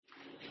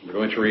We're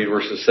going to read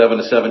verses 7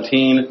 to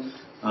 17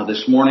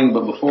 this morning,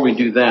 but before we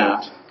do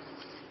that,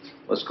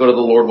 let's go to the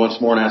Lord once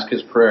more and ask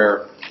His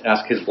prayer,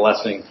 ask His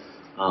blessing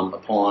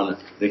upon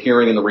the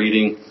hearing and the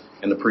reading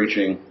and the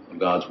preaching of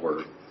God's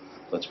Word.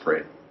 Let's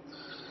pray.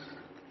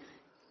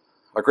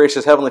 Our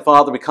gracious Heavenly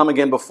Father, we come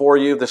again before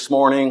You this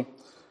morning.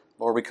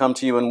 Lord, we come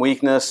to You in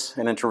weakness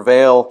and in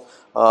travail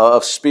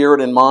of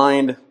spirit and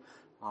mind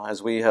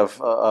as we have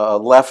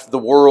left the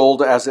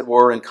world, as it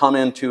were, and come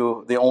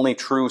into the only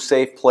true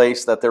safe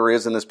place that there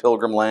is in this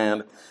pilgrim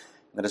land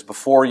that is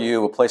before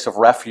You, a place of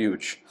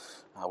refuge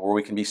where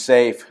we can be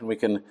safe and we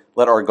can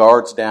let our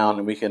guards down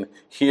and we can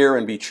hear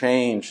and be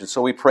changed. And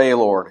so we pray,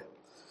 Lord,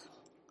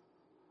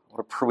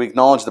 we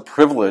acknowledge the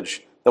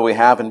privilege that we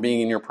have in being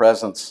in Your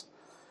presence.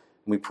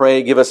 We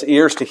pray, give us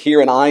ears to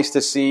hear and eyes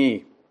to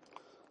see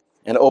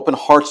and open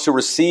hearts to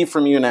receive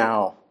from You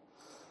now.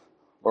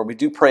 Lord, we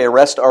do pray,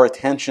 arrest our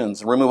attentions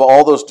and remove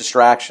all those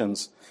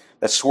distractions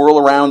that swirl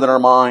around in our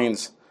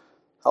minds.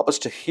 Help us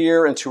to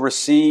hear and to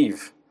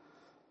receive.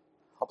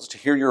 Help us to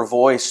hear Your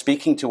voice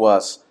speaking to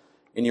us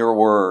in Your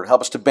word.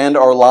 Help us to bend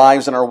our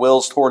lives and our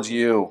wills towards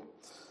You.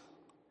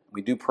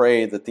 We do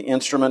pray that the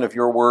instrument of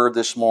Your word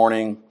this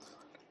morning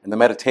and the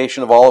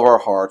meditation of all of our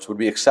hearts would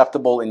be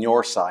acceptable in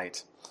Your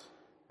sight.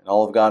 And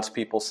all of God's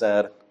people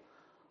said,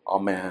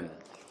 Amen.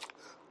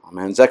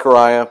 Amen.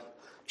 Zechariah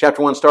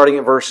chapter 1, starting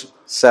at verse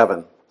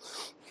 7.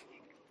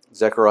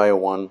 Zechariah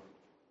 1,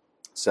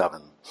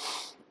 7.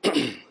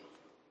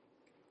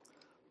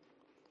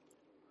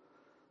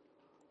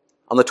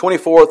 On the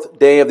 24th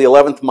day of the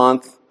 11th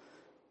month,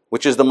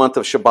 which is the month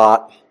of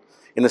Shabbat,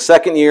 in the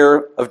second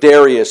year of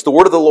Darius, the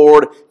word of the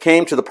Lord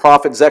came to the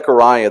prophet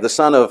Zechariah, the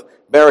son of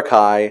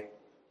Berechiah,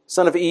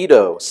 son of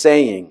Iddo,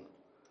 saying,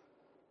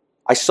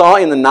 I saw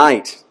in the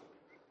night,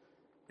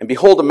 and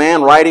behold, a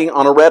man riding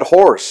on a red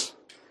horse.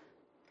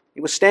 He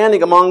was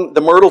standing among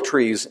the myrtle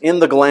trees in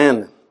the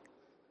glen.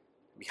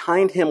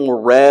 Behind him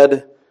were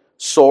red,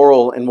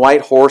 sorrel, and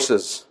white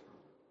horses.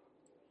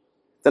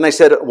 Then I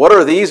said, What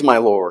are these, my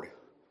Lord?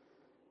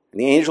 And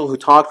the angel who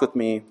talked with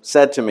me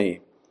said to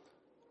me,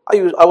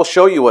 I will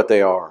show you what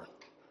they are.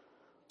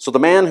 So the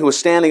man who was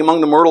standing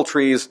among the myrtle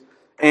trees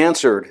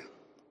answered,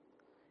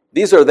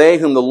 These are they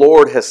whom the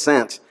Lord has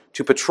sent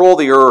to patrol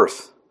the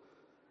earth.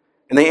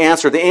 And they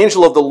answered, The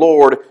angel of the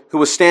Lord who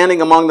was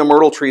standing among the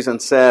myrtle trees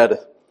and said,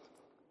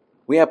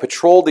 We have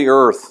patrolled the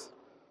earth,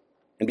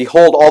 and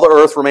behold, all the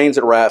earth remains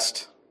at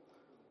rest.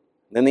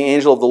 Then the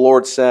angel of the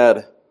Lord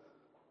said,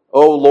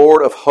 O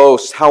Lord of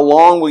hosts, how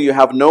long will You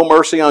have no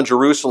mercy on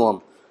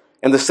Jerusalem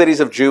and the cities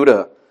of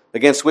Judah,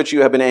 against which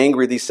You have been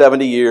angry these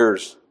 70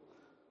 years?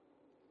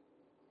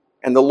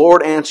 And the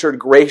Lord answered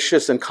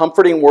gracious and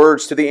comforting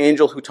words to the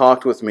angel who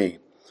talked with me.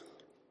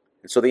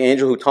 And so the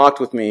angel who talked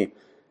with me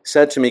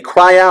said to me,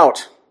 Cry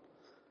out.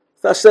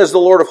 Thus says the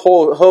Lord of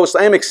hosts,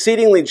 I am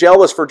exceedingly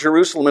jealous for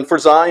Jerusalem and for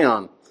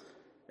Zion,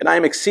 and I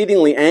am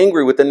exceedingly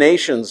angry with the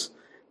nations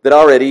that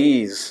are at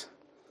ease.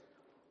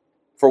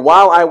 For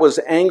while I was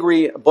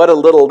angry but a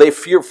little, they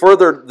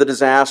furthered the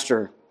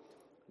disaster.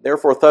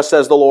 Therefore, thus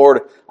says the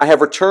Lord, I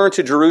have returned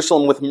to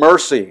Jerusalem with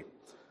mercy.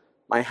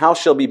 My house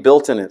shall be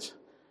built in it,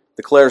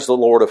 declares the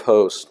Lord of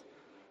hosts.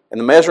 And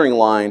the measuring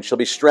line shall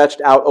be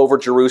stretched out over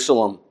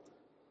Jerusalem.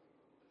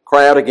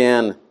 Cry out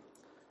again.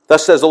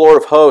 Thus says the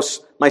Lord of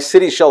hosts, my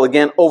city shall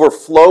again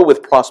overflow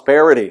with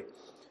prosperity,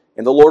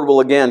 and the Lord will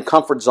again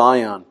comfort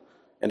Zion,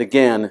 and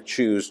again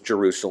choose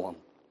Jerusalem.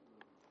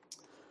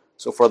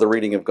 So far the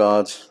reading of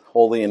God's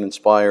holy and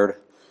inspired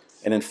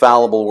and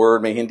infallible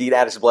word. May He indeed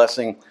add His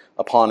blessing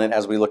upon it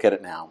as we look at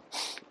it now.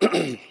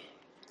 Do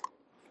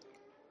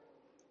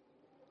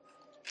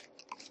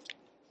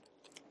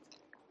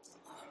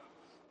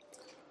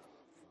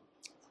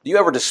you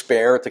ever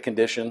despair at the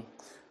condition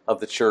of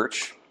the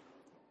church?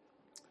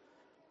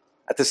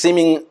 At the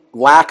seeming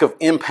lack of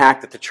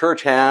impact that the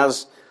church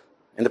has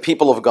and the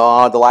people of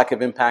God, the lack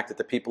of impact that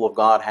the people of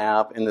God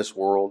have in this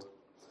world?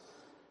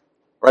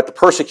 Or at the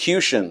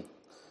persecution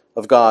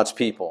of God's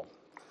people?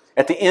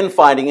 At the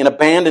infighting and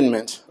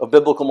abandonment of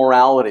biblical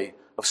morality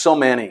of so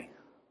many?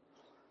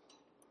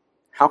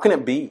 How can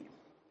it be?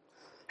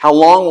 How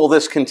long will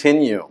this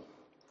continue?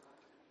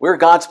 We're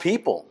God's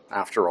people,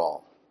 after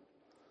all.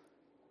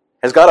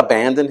 Has God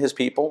abandoned His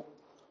people?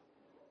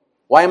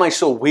 Why am I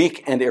so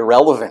weak and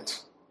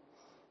irrelevant?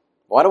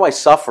 Why do I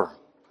suffer?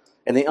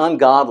 And the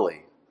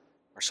ungodly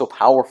are so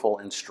powerful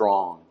and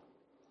strong.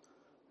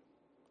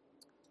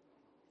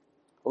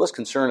 Well, this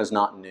concern is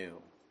not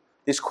new.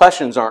 These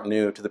questions aren't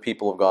new to the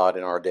people of God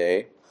in our day.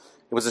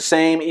 It was the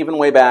same even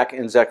way back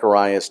in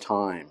Zechariah's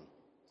time.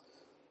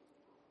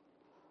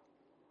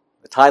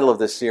 The title of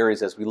this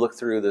series, as we look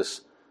through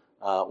this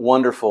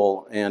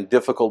wonderful and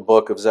difficult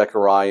book of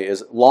Zechariah,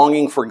 is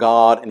Longing for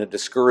God in a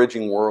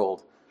Discouraging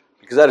World,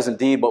 because that is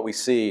indeed what we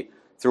see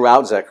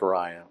throughout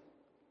Zechariah.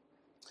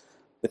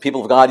 The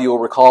people of God, you will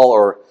recall,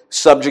 are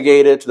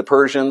subjugated to the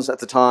Persians at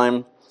the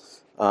time.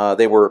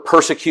 They were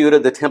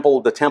persecuted. The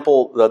temple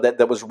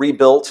that was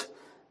rebuilt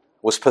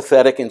was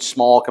pathetic and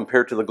small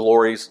compared to the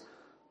glories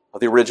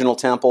of the original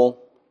temple.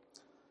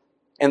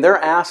 And they're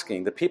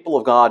asking, the people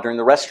of God during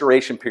the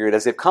restoration period,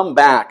 as they've come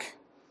back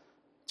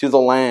to the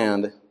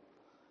land,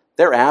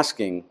 they're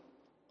asking,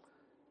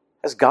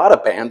 has God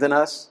abandoned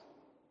us?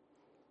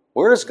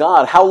 Where is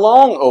God? How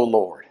long, O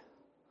Lord?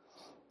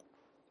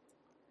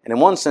 And in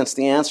one sense,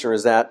 the answer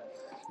is that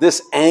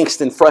this angst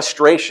and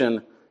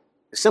frustration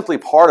is simply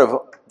part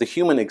of the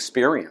human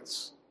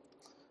experience.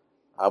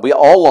 We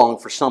all long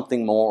for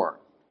something more,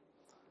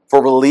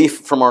 for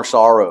relief from our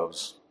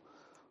sorrows.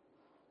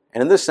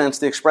 And in this sense,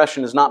 the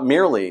expression is not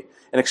merely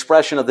an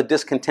expression of the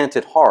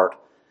discontented heart,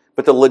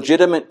 but the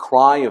legitimate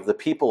cry of the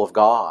people of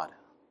God,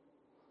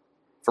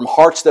 from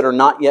hearts that are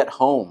not yet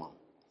home,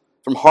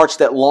 from hearts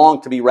that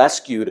long to be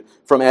rescued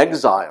from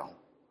exile.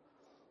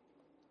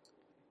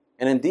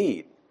 And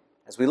indeed,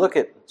 as we look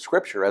at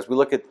Scripture, as we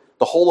look at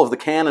the whole of the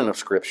canon of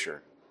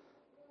Scripture,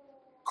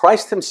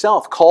 Christ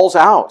himself calls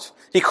out.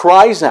 He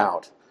cries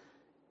out.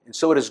 And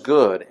so it is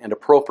good and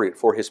appropriate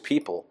for his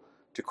people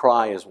to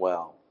cry as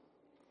well.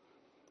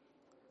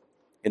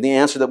 In the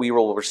answer that we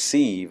will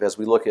receive as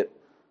we look at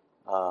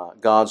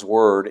God's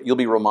Word, you'll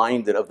be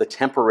reminded of the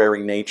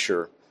temporary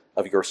nature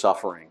of your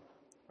suffering.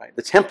 Right?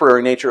 The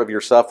temporary nature of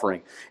your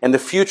suffering and the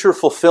future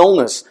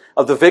fulfillment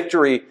of the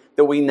victory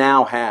that we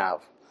now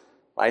have.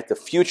 Right? The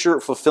future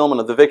fulfillment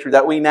of the victory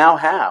that we now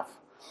have.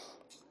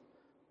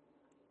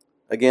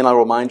 Again, I'll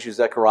remind you,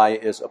 Zechariah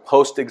is a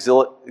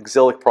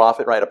post-exilic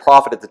prophet, right? A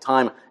prophet at the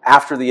time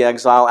after the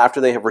exile,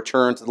 after they have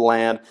returned to the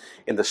land,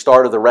 in the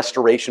start of the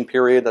restoration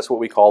period, that's what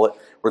we call it,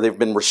 where they've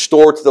been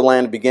restored to the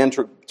land and begin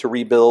to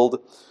rebuild.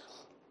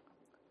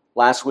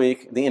 Last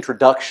week, the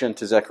introduction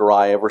to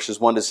Zechariah, verses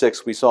 1 to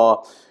 6, we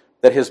saw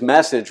that his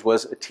message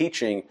was a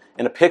teaching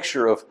and a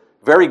picture of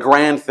very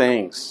grand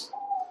things.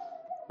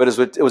 But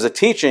it was a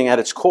teaching at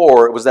its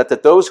core. It was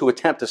that those who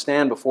attempt to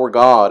stand before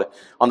God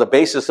on the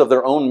basis of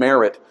their own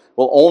merit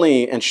will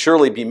only and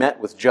surely be met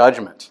with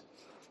judgment.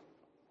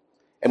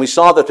 And we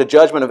saw that the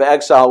judgment of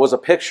exile was a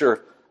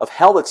picture of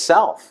hell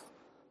itself.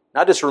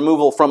 Not just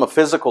removal from a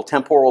physical,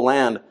 temporal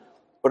land,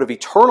 but of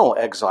eternal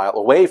exile,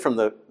 away from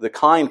the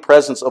kind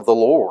presence of the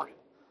Lord.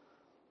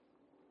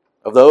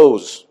 Of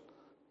those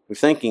who are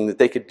thinking that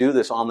they could do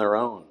this on their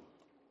own.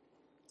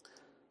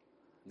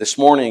 This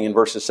morning in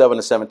verses 7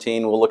 to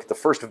 17, we'll look at the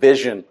first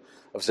vision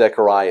of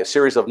Zechariah, a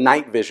series of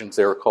night visions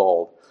they are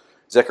called.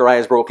 Zechariah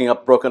is broken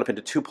up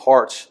into two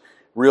parts,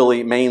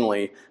 really,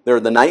 mainly. There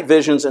are the night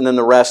visions and then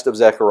the rest of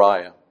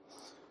Zechariah.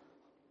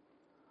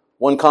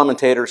 One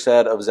commentator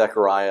said of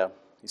Zechariah,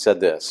 he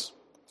said this.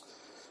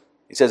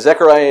 He said,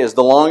 Zechariah is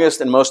the longest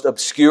and most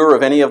obscure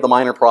of any of the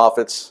minor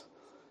prophets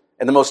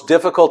and the most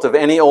difficult of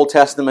any Old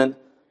Testament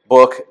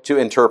book to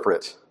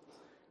interpret.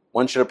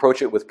 One should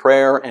approach it with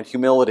prayer and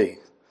humility,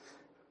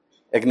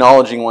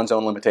 acknowledging one's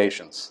own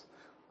limitations.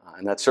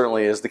 And that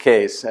certainly is the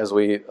case as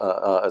we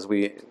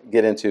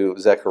get into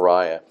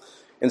Zechariah.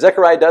 And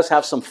Zechariah does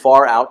have some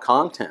far-out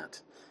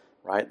content,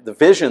 right? The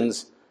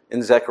visions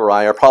in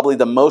Zechariah are probably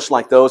the most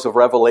like those of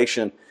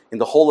Revelation in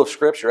the whole of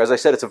Scripture. As I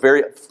said, it's a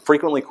very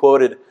frequently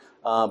quoted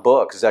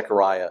book,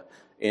 Zechariah,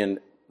 in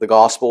the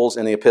Gospels,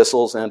 in the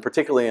epistles, and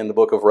particularly in the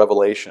book of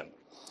Revelation.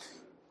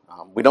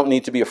 We don't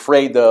need to be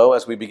afraid, though,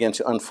 as we begin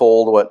to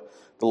unfold what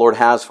the Lord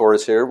has for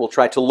us here. We'll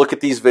try to look at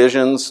these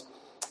visions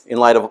in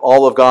light of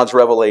all of God's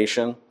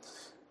revelation,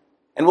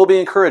 and we'll be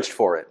encouraged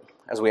for it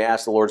as we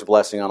ask the Lord's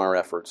blessing on our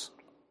efforts.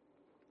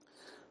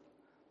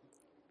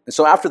 And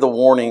so after the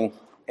warning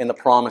and the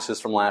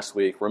promises from last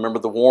week, remember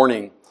the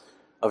warning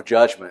of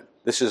judgment.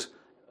 This is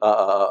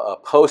a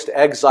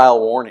post-exile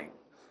warning,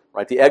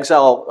 right? The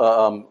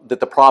exile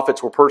that the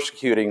prophets were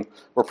prosecuting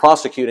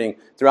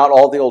throughout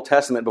all the Old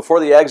Testament.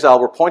 Before the exile,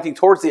 were pointing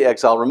towards the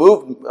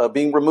exile,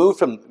 being removed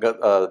from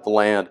the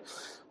land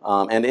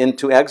and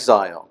into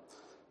exile.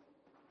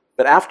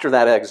 But after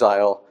that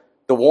exile,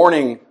 the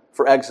warning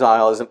for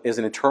exile is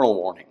an eternal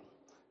warning.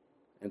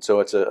 And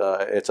so it's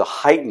a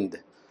heightened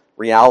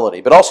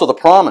reality. But also the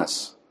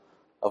promise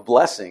of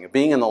blessing, of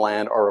being in the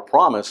land, are a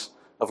promise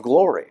of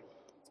glory.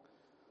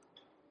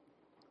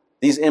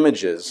 These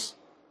images,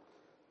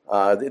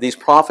 these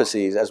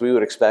prophecies, as we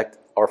would expect,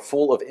 are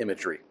full of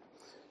imagery.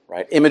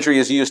 Right? Imagery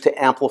is used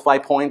to amplify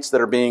points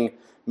that are being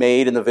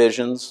made in the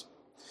visions.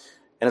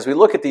 And as we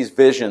look at these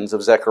visions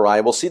of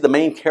Zechariah, we'll see the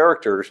main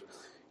characters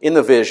in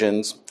the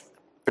visions,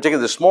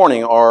 particularly this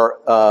morning, are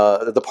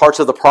the parts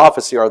of the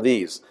prophecy are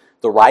these: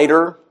 the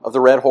rider of the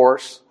red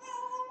horse,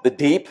 the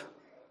deep,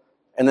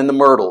 and then the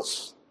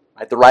myrtles.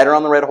 Right? The rider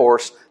on the red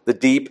horse, the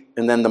deep,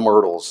 and then the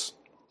myrtles.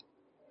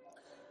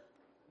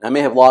 I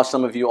may have lost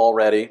some of you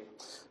already.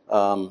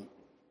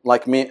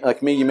 Like me,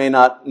 you may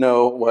not have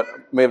known what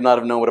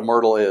a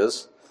myrtle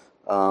is.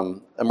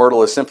 A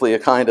myrtle is simply a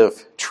kind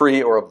of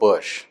tree or a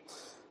bush.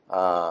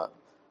 All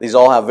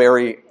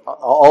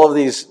of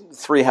these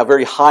three have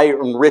very high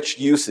and rich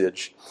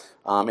usage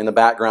in the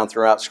background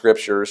throughout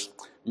Scriptures.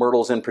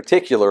 Myrtles in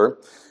particular,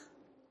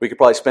 we could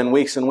probably spend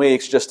weeks and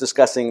weeks just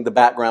discussing the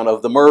background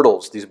of the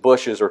myrtles, these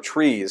bushes or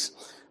trees.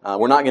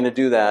 We're not going to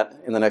do that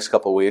in the next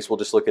couple of weeks. We'll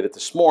just look at it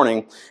this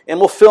morning, and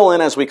we'll fill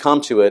in as we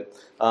come to it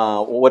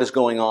what is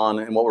going on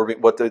and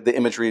what the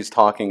imagery is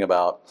talking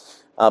about.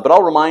 But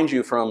I'll remind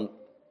you from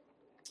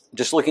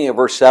just looking at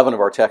verse 7 of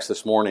our text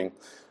this morning,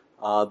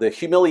 the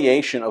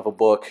humiliation of a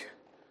book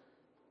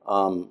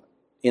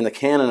in the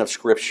canon of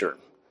Scripture,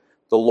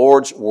 the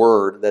Lord's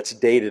Word that's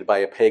dated by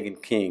a pagan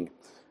king.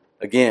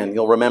 Again,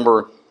 you'll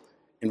remember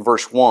in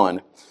verse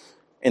 1,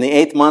 in the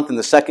 8th month in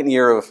the 2nd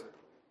year of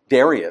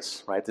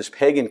Darius, right, this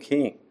pagan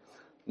king,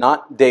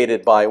 not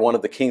dated by one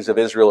of the kings of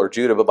Israel or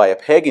Judah, but by a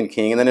pagan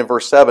king. And then in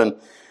verse 7,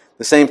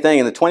 the same thing.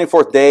 In the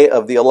 24th day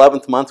of the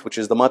 11th month, which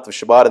is the month of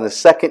Shabbat, in the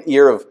 2nd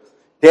year of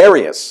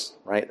Darius,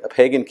 right, a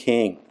pagan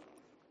king.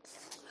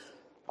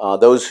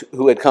 Those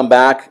who had come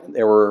back,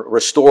 they were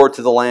restored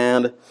to the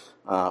land,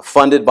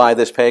 funded by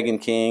this pagan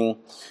king,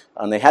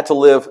 and they had to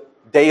live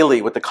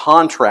daily with the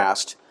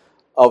contrast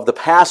of the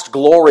past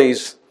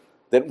glories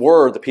that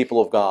were the people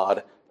of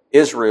God,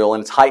 Israel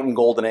in its heightened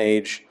golden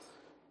age,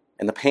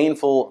 and the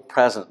painful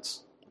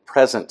present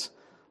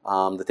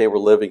that they were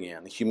living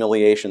in, the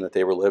humiliation that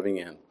they were living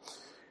in.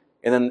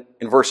 And then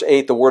in verse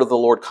 8, the word of the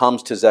Lord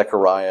comes to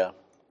Zechariah,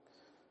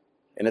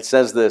 and it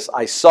says this,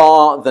 I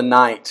saw the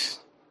night.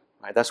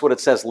 Right, that's what it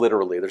says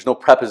literally. There's no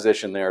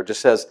preposition there. It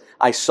just says,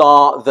 I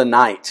saw the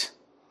night.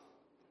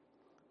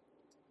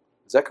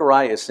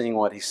 Zechariah is seeing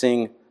what? He's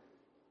seeing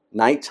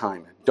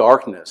nighttime,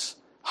 darkness,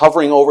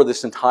 hovering over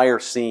this entire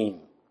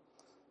scene.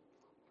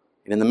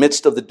 And in the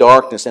midst of the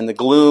darkness and the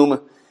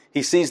gloom,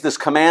 he sees this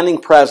commanding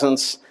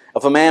presence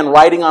of a man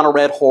riding on a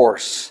red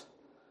horse.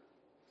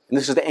 And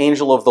this is the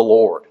angel of the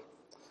Lord.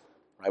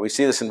 Right, we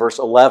see this in verse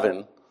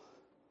 11.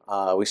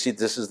 We see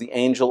this is the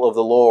angel of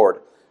the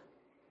Lord.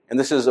 And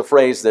this is a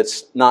phrase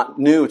that's not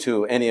new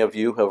to any of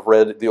you who have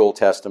read the Old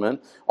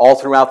Testament. All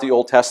throughout the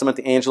Old Testament,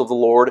 the angel of the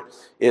Lord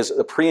is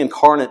the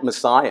pre-incarnate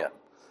Messiah,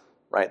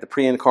 right? The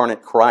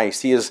pre-incarnate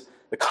Christ. He is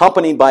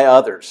accompanied by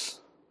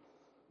others.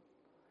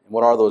 And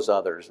what are those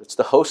others? It's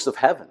the hosts of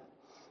heaven.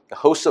 The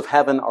hosts of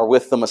heaven are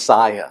with the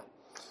Messiah.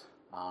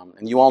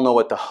 And you all know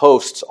what the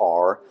hosts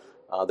are.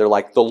 They're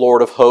like the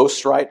Lord of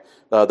hosts, right?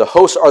 The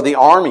hosts are the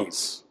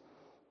armies.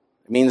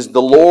 It means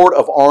the Lord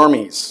of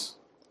armies.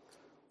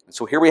 And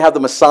so here we have the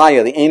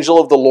Messiah, the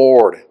angel of the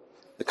Lord,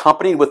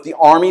 accompanied with the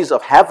armies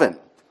of heaven.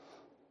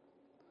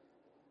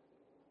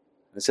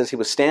 It says he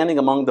was standing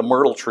among the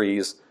myrtle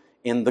trees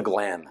in the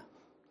glen.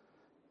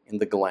 In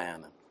the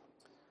glen.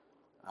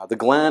 The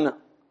glen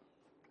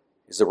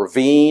is a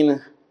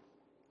ravine,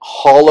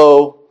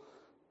 hollow.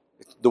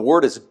 The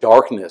word is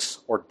darkness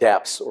or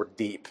depths or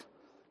deep,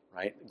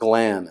 right?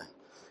 Glen.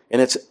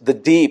 And it's the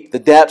deep, the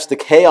depths, the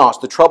chaos,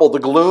 the trouble, the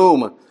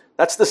gloom.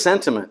 That's the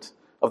sentiment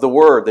of the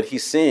word that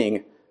he's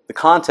seeing, the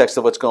context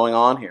of what's going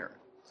on here.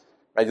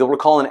 Right? You'll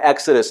recall in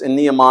Exodus, in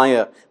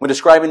Nehemiah, when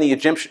describing the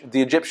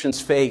Egyptians'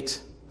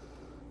 fate,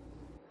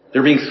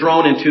 they're being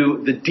thrown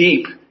into the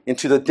deep,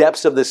 into the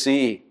depths of the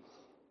sea.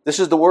 This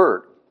is the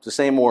word. It's the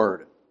same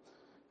word.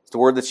 It's the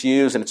word that's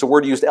used, and it's a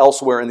word used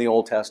elsewhere in the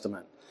Old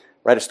Testament.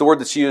 Right? It's the word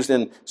that's used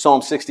in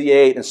Psalm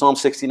 68 and Psalm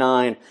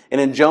 69,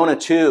 and in Jonah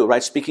 2,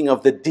 right? Speaking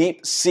of the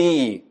deep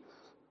sea,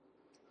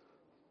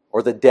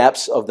 or the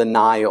depths of the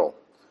Nile,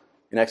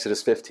 in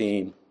Exodus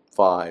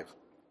 15:5.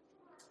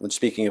 When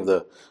speaking of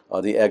the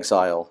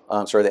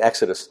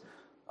exodus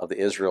of the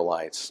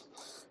Israelites.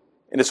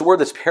 And it's a word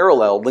that's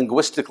paralleled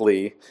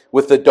linguistically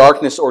with the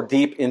darkness or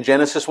deep in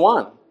Genesis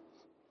 1,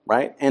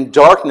 right? And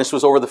darkness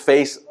was over the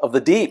face of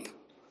the deep.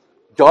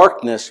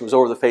 Darkness was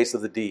over the face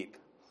of the deep.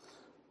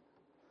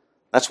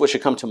 That's what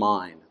should come to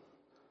mind.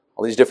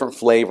 All these different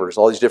flavors,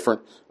 all these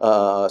different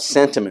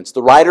sentiments.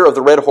 The rider of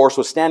the red horse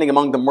was standing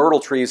among the myrtle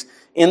trees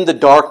in the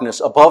darkness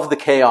above the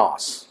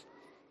chaos.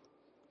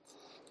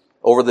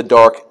 Over the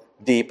dark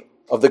deep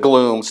of the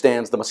gloom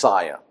stands the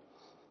Messiah.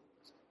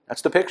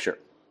 That's the picture.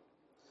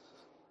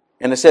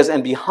 And it says,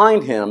 and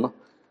behind him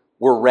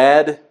were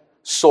red,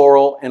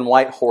 sorrel, and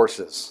white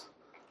horses.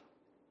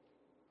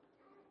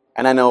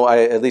 And I know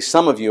at least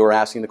some of you are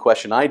asking the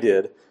question I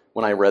did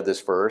when I read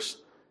this verse,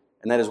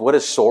 and that is, what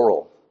is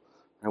sorrel?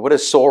 And what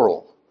is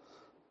sorrel?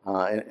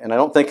 And I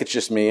don't think it's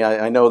just me.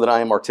 I know that I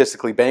am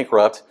artistically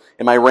bankrupt,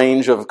 and my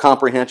range of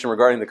comprehension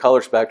regarding the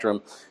color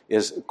spectrum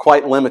is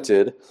quite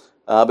limited.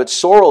 But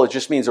sorrel, it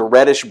just means a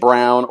reddish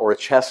brown or a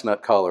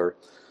chestnut color.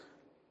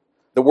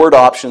 The word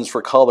options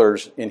for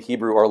colors in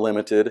Hebrew are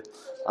limited,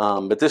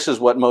 but this is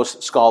what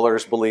most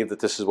scholars believe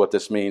that this is what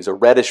this means, a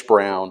reddish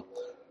brown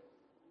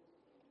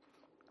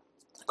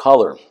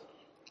color.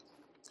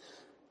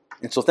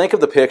 And so think of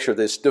the picture,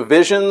 this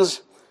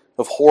divisions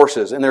of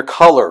horses and their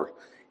color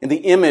and the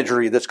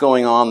imagery that's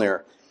going on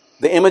there.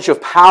 The image of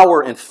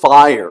power and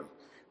fire,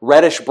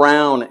 reddish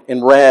brown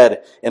and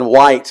red and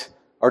white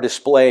are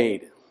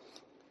displayed.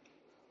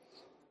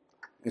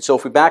 And so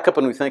if we back up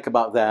and we think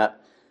about that,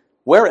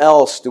 where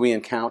else do we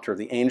encounter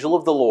the angel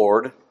of the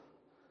Lord,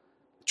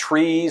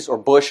 trees or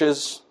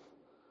bushes,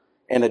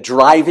 and a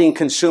driving,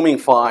 consuming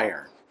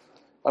fire?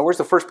 Well, where's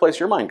the first place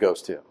your mind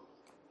goes to?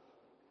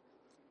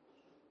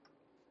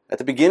 At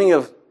the beginning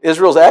of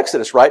Israel's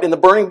Exodus, right? In the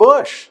burning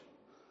bush,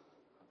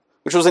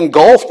 which was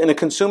engulfed in a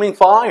consuming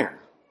fire.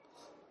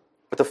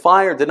 But the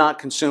fire did not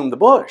consume the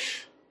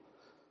bush.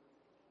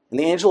 And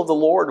the angel of the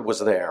Lord was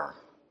there.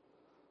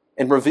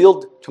 and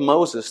revealed to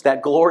Moses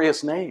that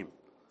glorious name.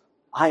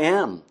 I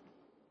am.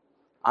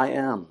 I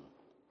am.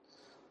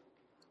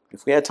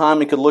 If we had time,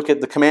 we could look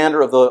at the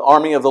commander of the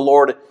army of the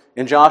Lord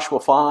in Joshua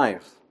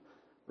 5.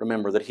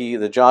 Remember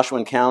that Joshua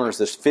encounters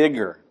this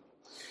figure.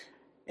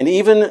 And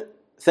even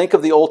think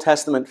of the Old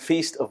Testament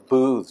Feast of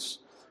Booths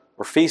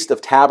or Feast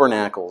of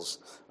Tabernacles.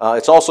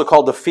 It's also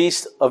called the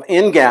Feast of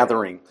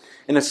Ingathering,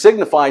 and it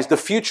signifies the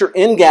future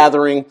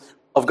ingathering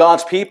of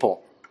God's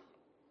people.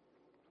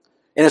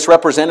 And it's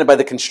represented by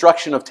the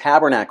construction of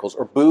tabernacles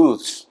or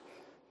booths,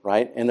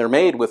 right? And they're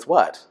made with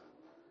what?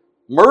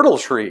 Myrtle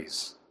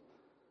trees.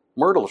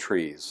 Myrtle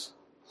trees.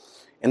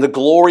 And the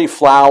glory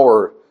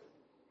flower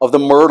of the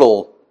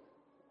myrtle,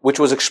 which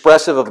was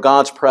expressive of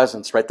God's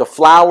presence, right? The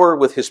flower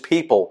with his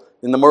people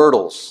in the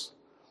myrtles,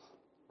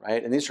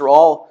 right? And these are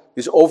all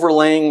these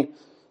overlaying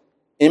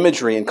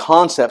imagery and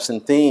concepts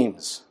and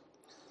themes.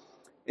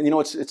 And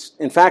it's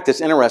in fact,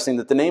 it's interesting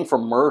that the name for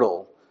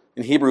myrtle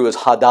in Hebrew is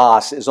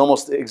hadass, is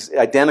almost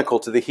identical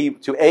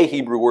to a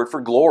Hebrew word for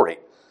glory,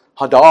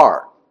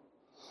 hadar.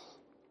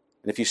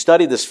 And if you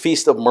study this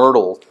Feast of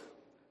Myrtle,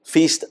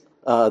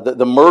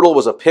 the myrtle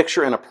was a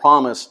picture and a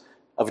promise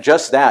of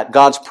just that,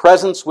 God's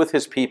presence with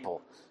his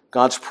people.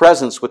 God's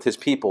presence with his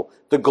people.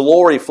 The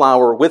glory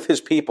flower with his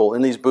people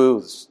in these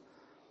booths.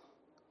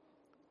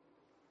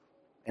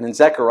 And in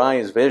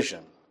Zechariah's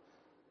vision,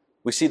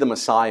 we see the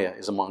Messiah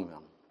is among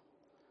them.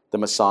 The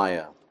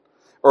Messiah.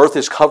 Earth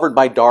is covered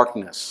by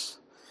darkness,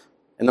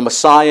 and the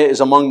Messiah is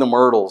among the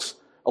myrtles,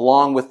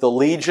 along with the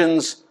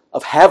legions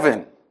of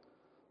heaven.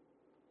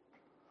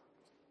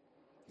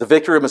 The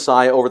victory of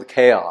Messiah over the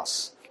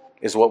chaos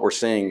is what we're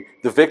seeing.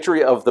 The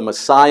victory of the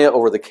Messiah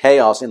over the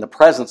chaos in the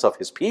presence of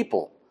his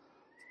people.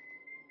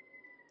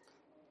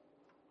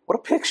 What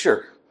a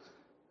picture.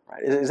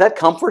 Right? Is that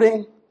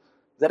comforting?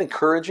 Is that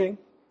encouraging?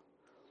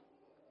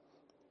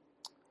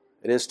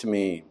 It is to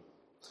me.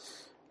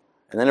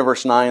 And then in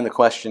verse 9, the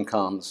question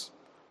comes,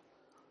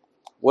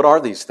 what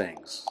are these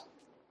things?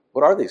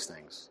 What are these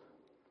things?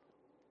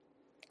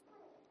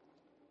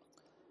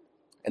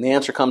 And the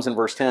answer comes in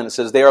verse 10. It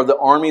says, they are the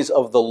armies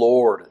of the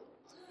Lord,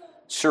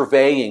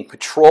 surveying,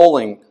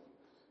 patrolling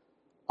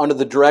under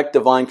the direct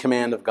divine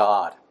command of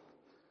God,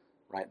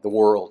 right? The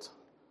world.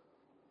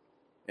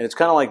 And it's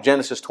kind of like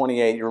Genesis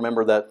 28. You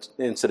remember that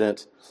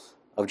incident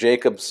of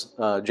Jacob,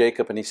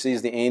 and he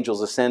sees the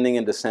angels ascending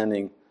and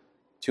descending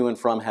to and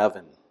from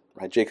heaven,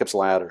 right? Jacob's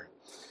ladder.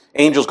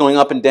 Angels going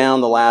up and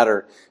down the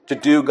ladder to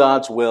do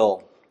God's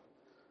will,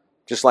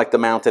 just like the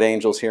mounted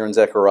angels here in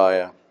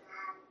Zechariah.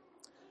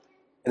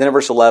 And then in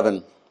verse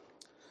 11,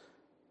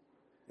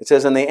 it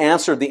says, and they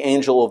answered the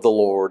angel of the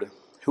Lord,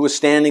 who was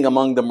standing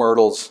among the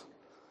myrtles,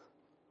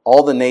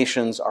 all the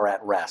nations are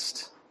at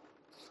rest.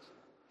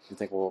 You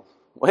think, well,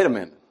 wait a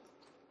minute.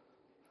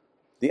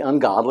 The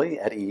ungodly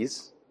at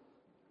ease,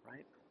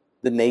 right?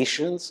 The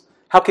nations?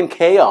 How can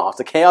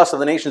the chaos of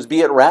the nations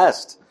be at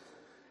rest?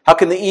 How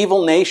can the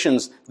evil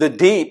nations, the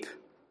deep,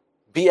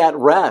 be at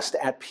rest,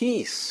 at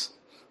peace?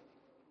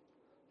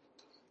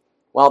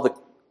 While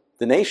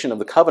the nation of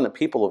the covenant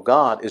people of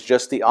God is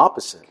just the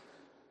opposite.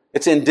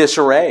 It's in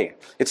disarray.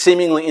 It's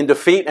seemingly in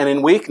defeat and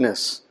in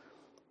weakness.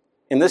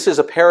 And this is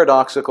a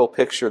paradoxical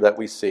picture that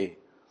we see.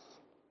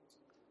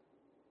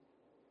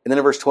 And then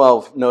in verse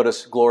 12,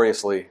 notice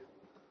gloriously,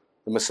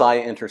 the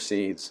Messiah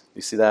intercedes.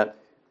 You see that?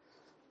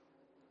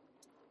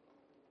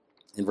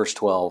 In verse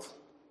 12.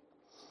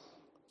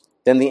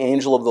 Then the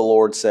angel of the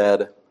Lord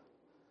said,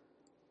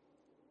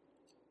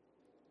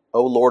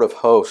 O Lord of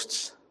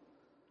hosts,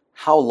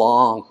 how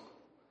long?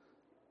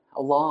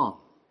 How long?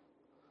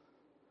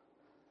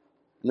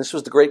 And this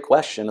was the great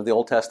question of the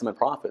Old Testament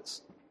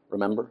prophets,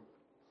 remember?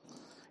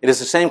 It is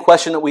the same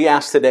question that we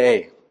ask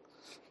today,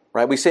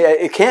 right? We say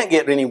it can't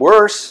get any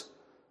worse,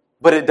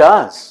 but it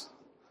does.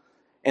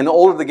 And the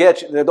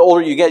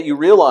older you get, you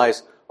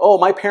realize, oh,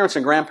 my parents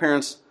and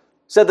grandparents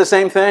said the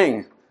same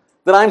thing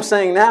that I'm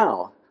saying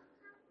now.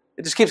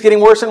 It just keeps getting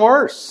worse and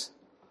worse.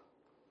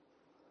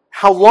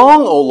 How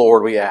long, O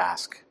Lord, we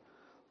ask?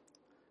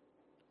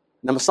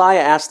 The Messiah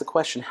asked the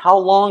question, how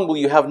long will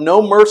you have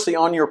no mercy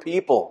on your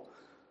people?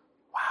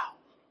 Wow.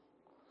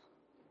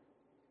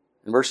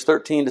 In verse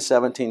 13 to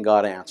 17,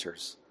 God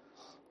answers.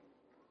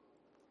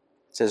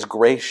 It says,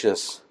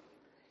 gracious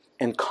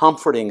and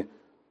comforting,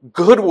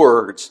 good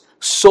words,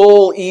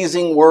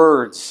 soul-easing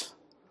words.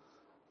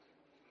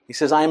 He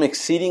says, I am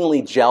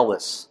exceedingly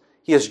jealous.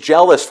 He is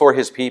jealous for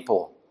his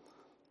people.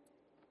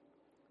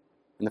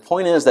 And the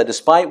point is that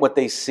despite what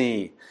they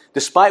see,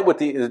 despite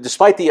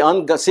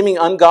the seeming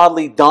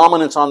ungodly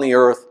dominance on the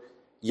earth,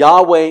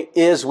 Yahweh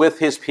is with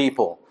his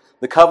people.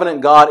 The covenant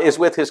God is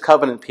with his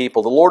covenant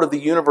people. The Lord of the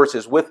universe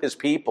is with his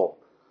people.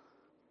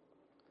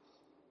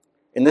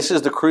 And this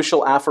is the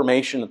crucial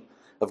affirmation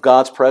of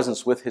God's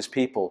presence with his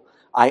people.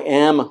 I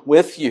am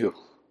with you.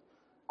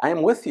 I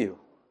am with you.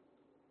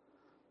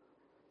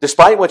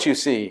 Despite what you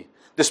see,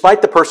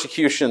 despite the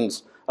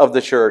persecutions of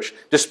the church,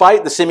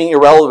 despite the seeming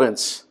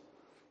irrelevance,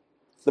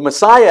 the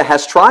Messiah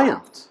has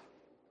triumphed.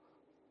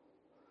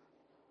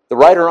 The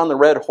rider on the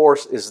red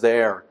horse is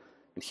there,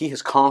 and he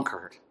has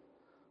conquered.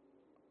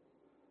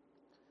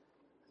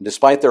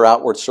 Despite their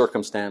outward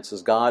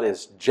circumstances, God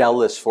is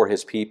jealous for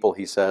his people,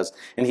 he says,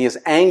 and he is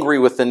angry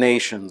with the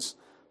nations,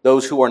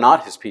 those who are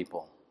not his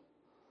people.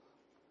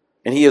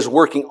 And he is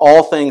working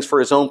all things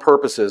for his own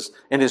purposes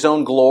and his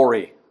own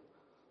glory.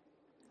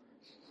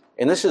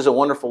 And this is a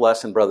wonderful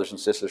lesson, brothers and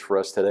sisters, for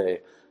us today.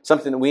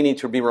 Something that we need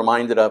to be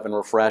reminded of and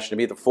refreshed and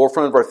be at the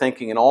forefront of our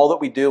thinking in all that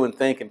we do and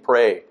think and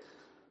pray,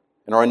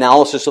 in our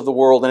analysis of the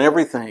world and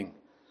everything.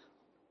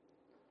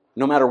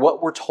 No matter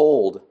what we're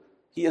told,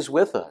 he is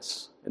with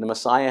us. And the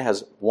Messiah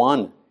has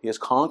won. He has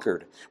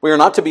conquered. We are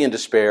not to be in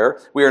despair.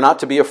 We are not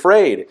to be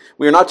afraid.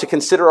 We are not to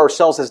consider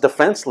ourselves as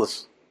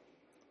defenseless.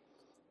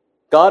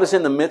 God is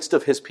in the midst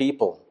of his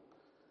people.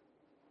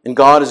 And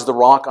God is the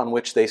rock on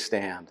which they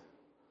stand.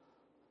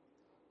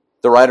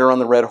 The rider on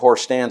the red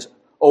horse stands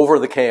over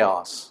the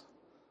chaos,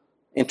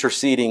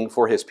 interceding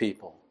for his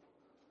people.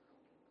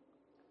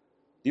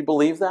 Do you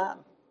believe that?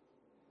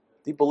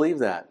 Do you believe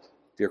that,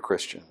 dear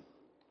Christian?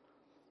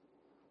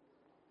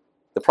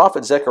 The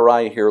prophet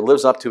Zechariah here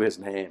lives up to his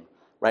name,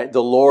 right?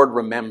 The Lord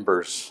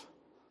remembers.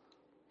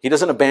 He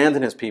doesn't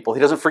abandon his people. He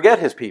doesn't forget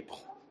his people.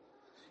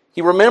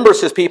 He remembers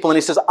his people and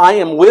he says, I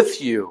am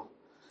with you.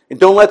 And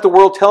don't let the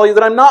world tell you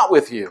that I'm not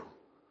with you.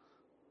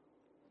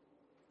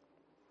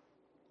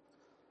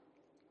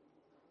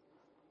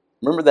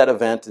 Remember that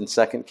event in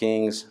 2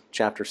 Kings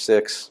chapter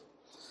 6,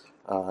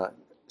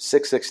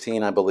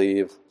 6:16, I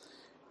believe,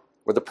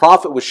 where the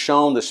prophet was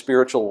shown the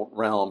spiritual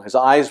realm. His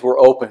eyes were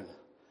open.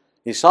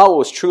 He saw what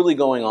was truly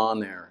going on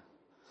there.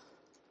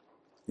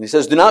 And he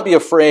says, do not be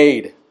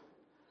afraid,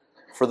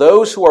 for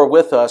those who are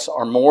with us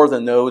are more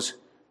than those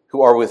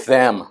who are with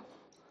them.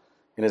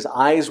 And his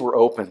eyes were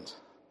opened.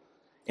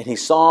 And he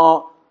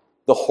saw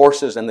the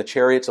horses and the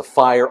chariots of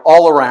fire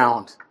all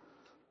around.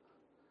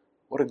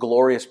 What a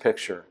glorious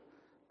picture,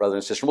 brothers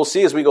and sisters. We'll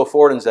see as we go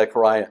forward in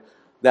Zechariah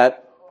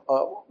that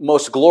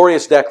most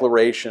glorious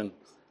declaration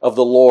of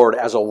the Lord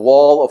as a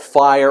wall of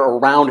fire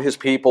around his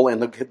people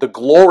and the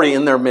glory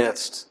in their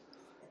midst.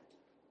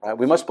 Right?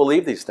 We must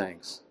believe these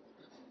things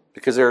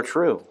because they are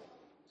true.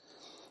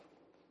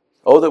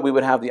 Oh, that we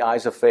would have the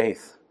eyes of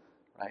faith,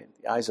 right?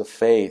 The eyes of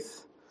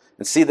faith.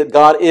 And see that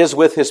God is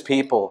with his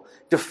people,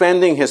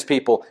 defending his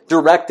people,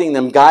 directing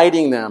them,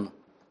 guiding them,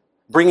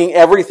 bringing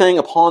everything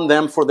upon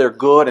them for their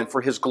good and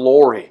for his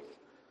glory.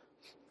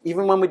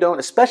 Even when we don't,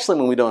 especially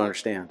when we don't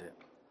understand it.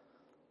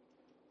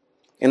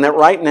 And that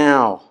right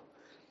now,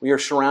 we are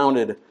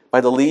surrounded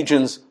by the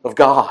legions of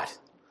God.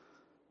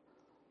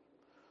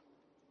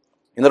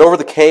 And that over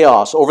the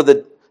chaos,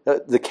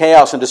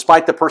 and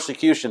despite the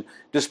persecution,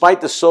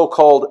 despite the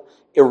so-called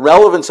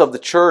irrelevance of the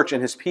church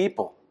and his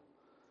people,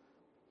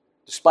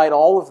 despite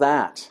all of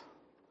that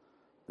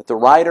the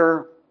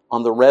rider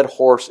on the red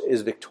horse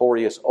is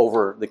victorious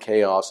over the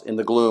chaos, in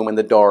the gloom, and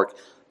the dark.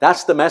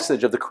 That's the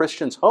message of the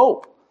Christian's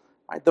hope.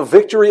 Right? The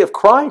victory of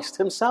Christ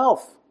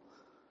himself.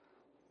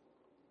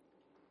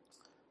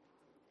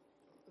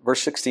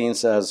 Verse 16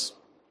 says,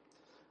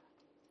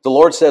 the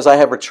Lord says, I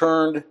have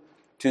returned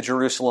to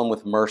Jerusalem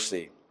with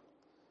mercy.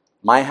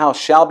 My house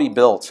shall be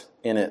built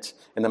in it,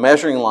 and the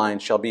measuring line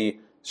shall be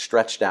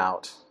stretched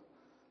out.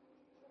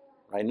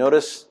 Right?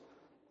 Notice,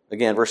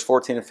 again, verse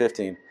 14 and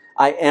 15.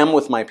 I am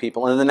with my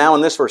people. And then now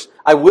in this verse,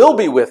 I will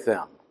be with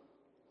them.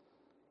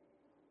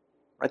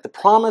 Right? The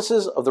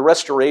promises of the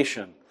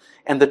restoration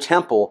and the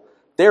temple,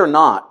 they're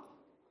not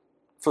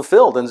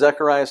fulfilled in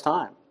Zechariah's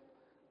time.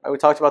 Right? We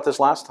talked about this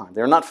last time.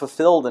 They're not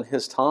fulfilled in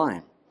his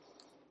time.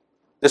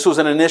 This was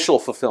an initial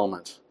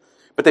fulfillment.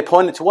 But they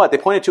pointed to what? They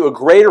pointed to a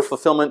greater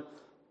fulfillment,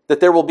 that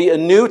there will be a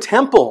new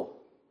temple.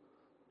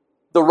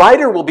 The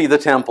rider will be the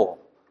temple.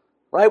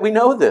 Right? We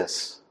know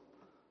this.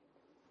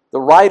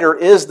 The rider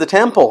is the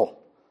temple.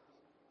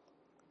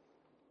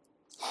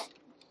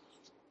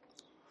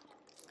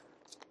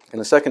 In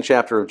the second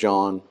chapter of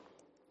John,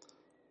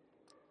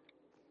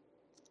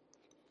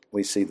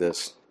 we see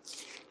this.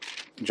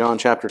 John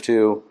chapter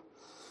 2,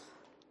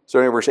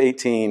 starting at verse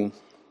 18.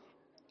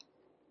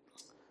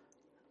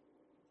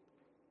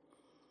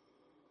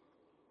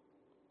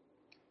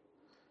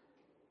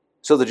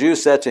 So the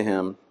Jews said to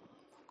him,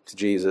 to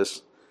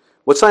Jesus,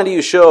 what sign do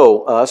you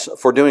show us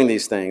for doing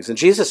these things? And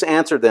Jesus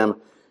answered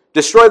them,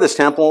 destroy this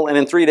temple, and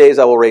in 3 days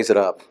I will raise it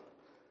up.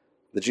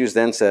 The Jews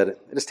then said,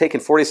 it has taken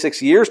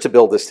 46 years to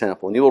build this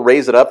temple, and you will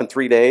raise it up in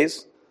 3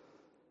 days?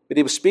 But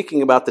he was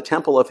speaking about the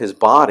temple of his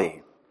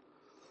body.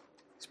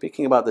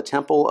 Speaking about the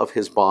temple of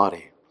his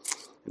body.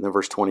 And then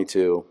verse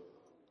 22.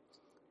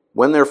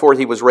 When therefore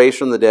he was raised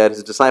from the dead,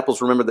 his disciples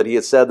remembered that he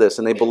had said this,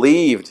 and they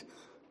believed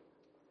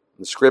in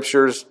the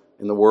scriptures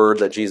and the word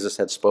that Jesus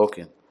had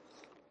spoken.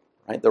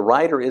 Right? The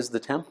rider is the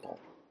temple.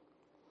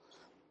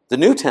 The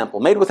new temple,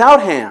 made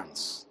without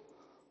hands.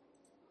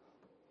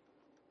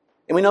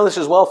 And we know this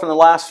as well from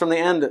the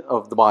end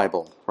of the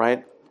Bible,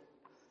 right?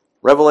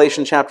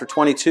 Revelation chapter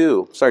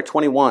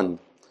 21,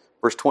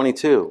 verse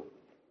 22.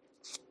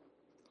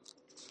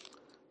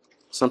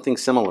 Something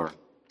similar.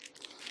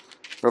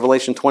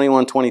 Revelation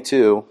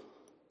 21:22.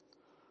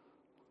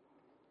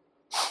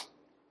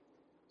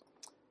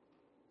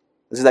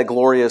 This is that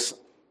glorious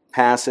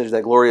passage,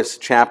 that glorious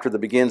chapter that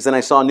begins, "Then I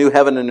saw a new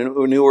heaven and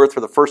a new earth, for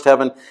the first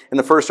heaven and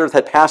the first earth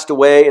had passed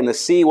away, and the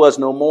sea was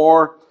no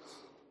more.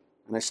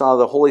 And I saw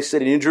the holy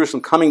city, New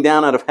Jerusalem, coming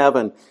down out of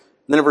heaven."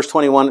 And then in verse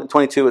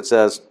 22 it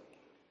says,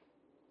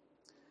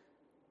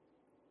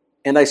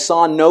 "And I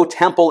saw no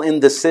temple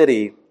in the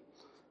city,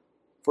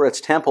 for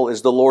its temple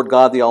is the Lord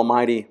God the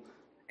Almighty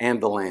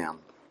and the Lamb."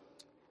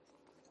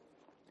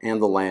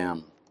 And the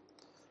Lamb.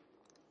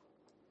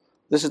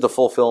 This is the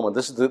fulfillment.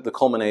 This is the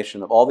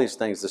culmination of all these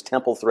things, this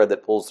temple thread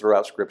that pulls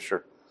throughout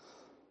Scripture.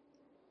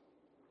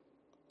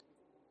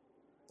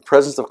 The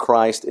presence of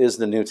Christ is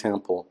the new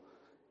temple.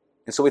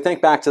 And so we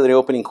think back to the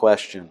opening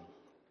question.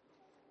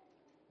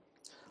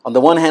 On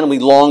the one hand, we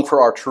long for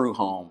our true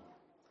home.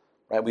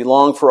 Right? We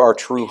long for our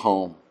true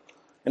home.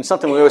 And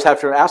something we always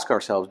have to ask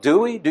ourselves, do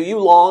we? Do you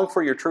long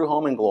for your true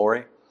home in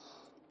glory?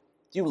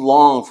 Do you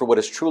long for what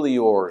is truly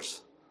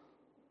yours?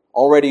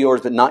 Already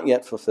yours, but not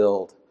yet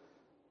fulfilled?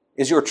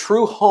 Is your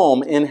true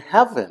home in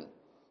heaven?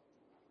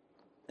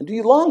 And do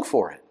you long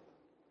for it?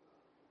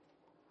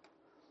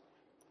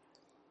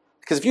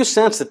 Because if you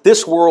sense that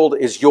this world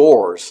is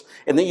yours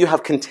and that you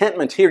have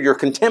contentment here, your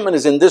contentment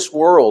is in this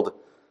world,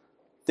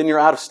 then you're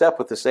out of step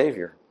with the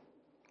Savior.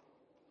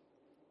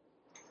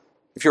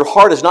 If your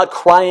heart is not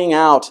crying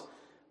out,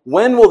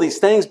 "When will these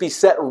things be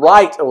set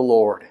right, O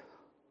Lord?"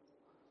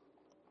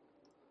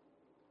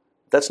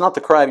 If that's not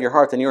the cry of your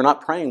heart, then you're not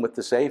praying with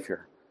the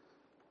Savior.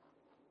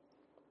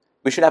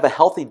 We should have a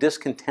healthy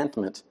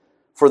discontentment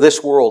for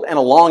this world and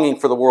a longing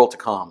for the world to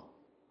come.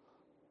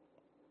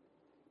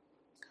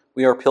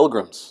 We are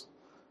pilgrims,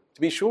 to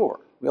be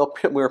sure. We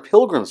are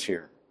pilgrims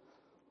here.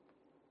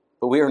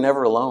 But we are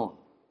never alone.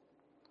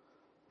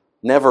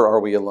 Never are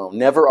we alone.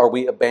 Never are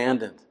we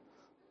abandoned.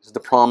 This is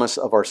the promise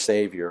of our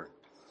Savior.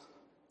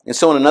 And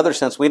so in another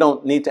sense, we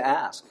don't need to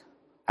ask,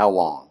 how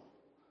long?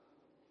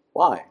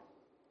 Why?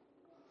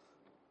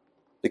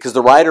 Because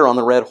the rider on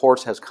the red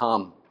horse has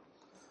come.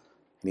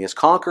 And he has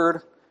conquered,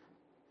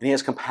 and he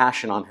has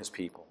compassion on his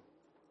people.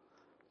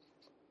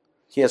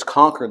 He has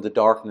conquered the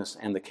darkness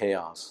and the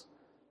chaos,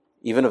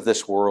 even of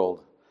this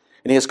world.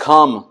 And he has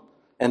come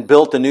and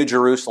built the new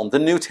Jerusalem, the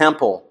new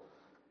temple.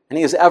 And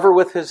he is ever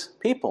with his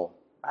people,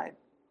 right?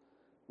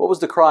 What was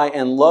the cry?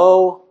 "And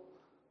lo,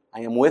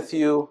 I am with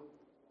you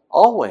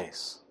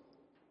always."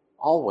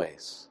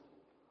 Always.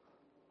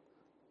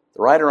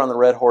 The rider on the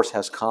red horse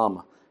has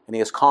come, and he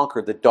has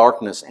conquered the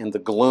darkness and the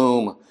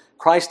gloom.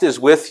 Christ is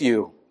with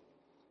you.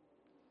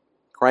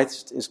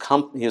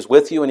 He is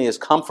with you and he is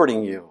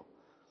comforting you.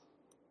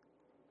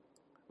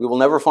 We will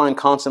never find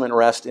consummate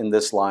rest in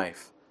this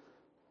life,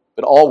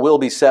 but all will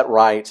be set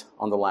right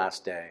on the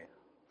last day.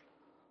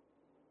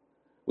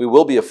 We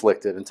will be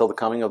afflicted until the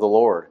coming of the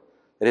Lord,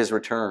 at his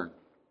return.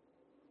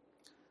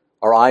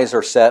 Our eyes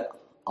are set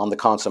on the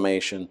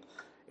consummation,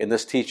 and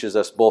this teaches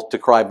us both to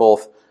cry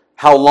both,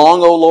 "How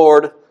long, O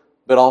Lord?"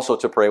 but also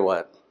to pray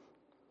what?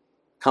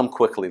 "Come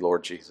quickly,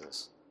 Lord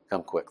Jesus.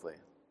 Come quickly."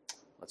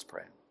 Let's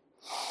pray.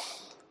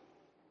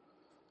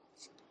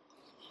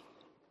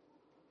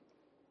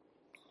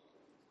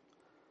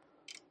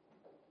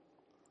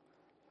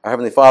 Our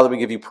Heavenly Father, we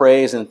give you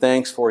praise and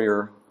thanks for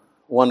your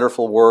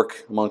wonderful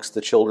work amongst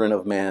the children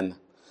of men.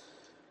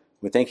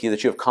 We thank you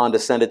that you have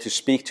condescended to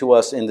speak to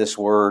us in this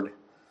word.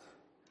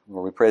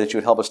 Lord, we pray that you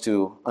would help us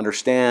to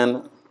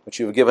understand what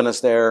you have given us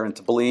there and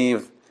to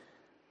believe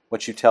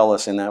what you tell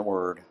us in that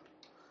word.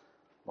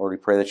 Lord, we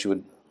pray that you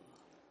would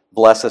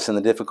bless us in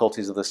the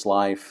difficulties of this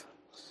life.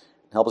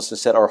 Help us to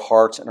set our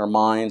hearts and our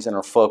minds and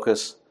our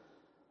focus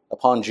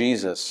upon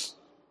Jesus,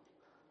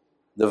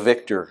 the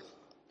victor,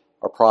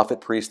 our prophet,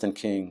 priest, and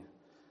king.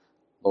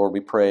 Lord, we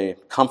pray,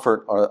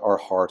 comfort our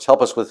hearts.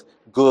 Help us with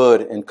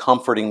good and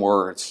comforting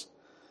words.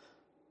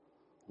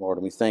 Lord,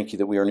 and we thank you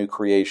that we are new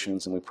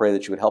creations, and we pray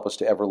that you would help us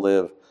to ever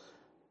live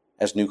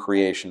as new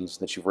creations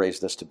that you've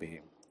raised us to be.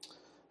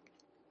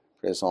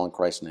 Pray this all in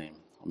Christ's name.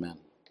 Amen.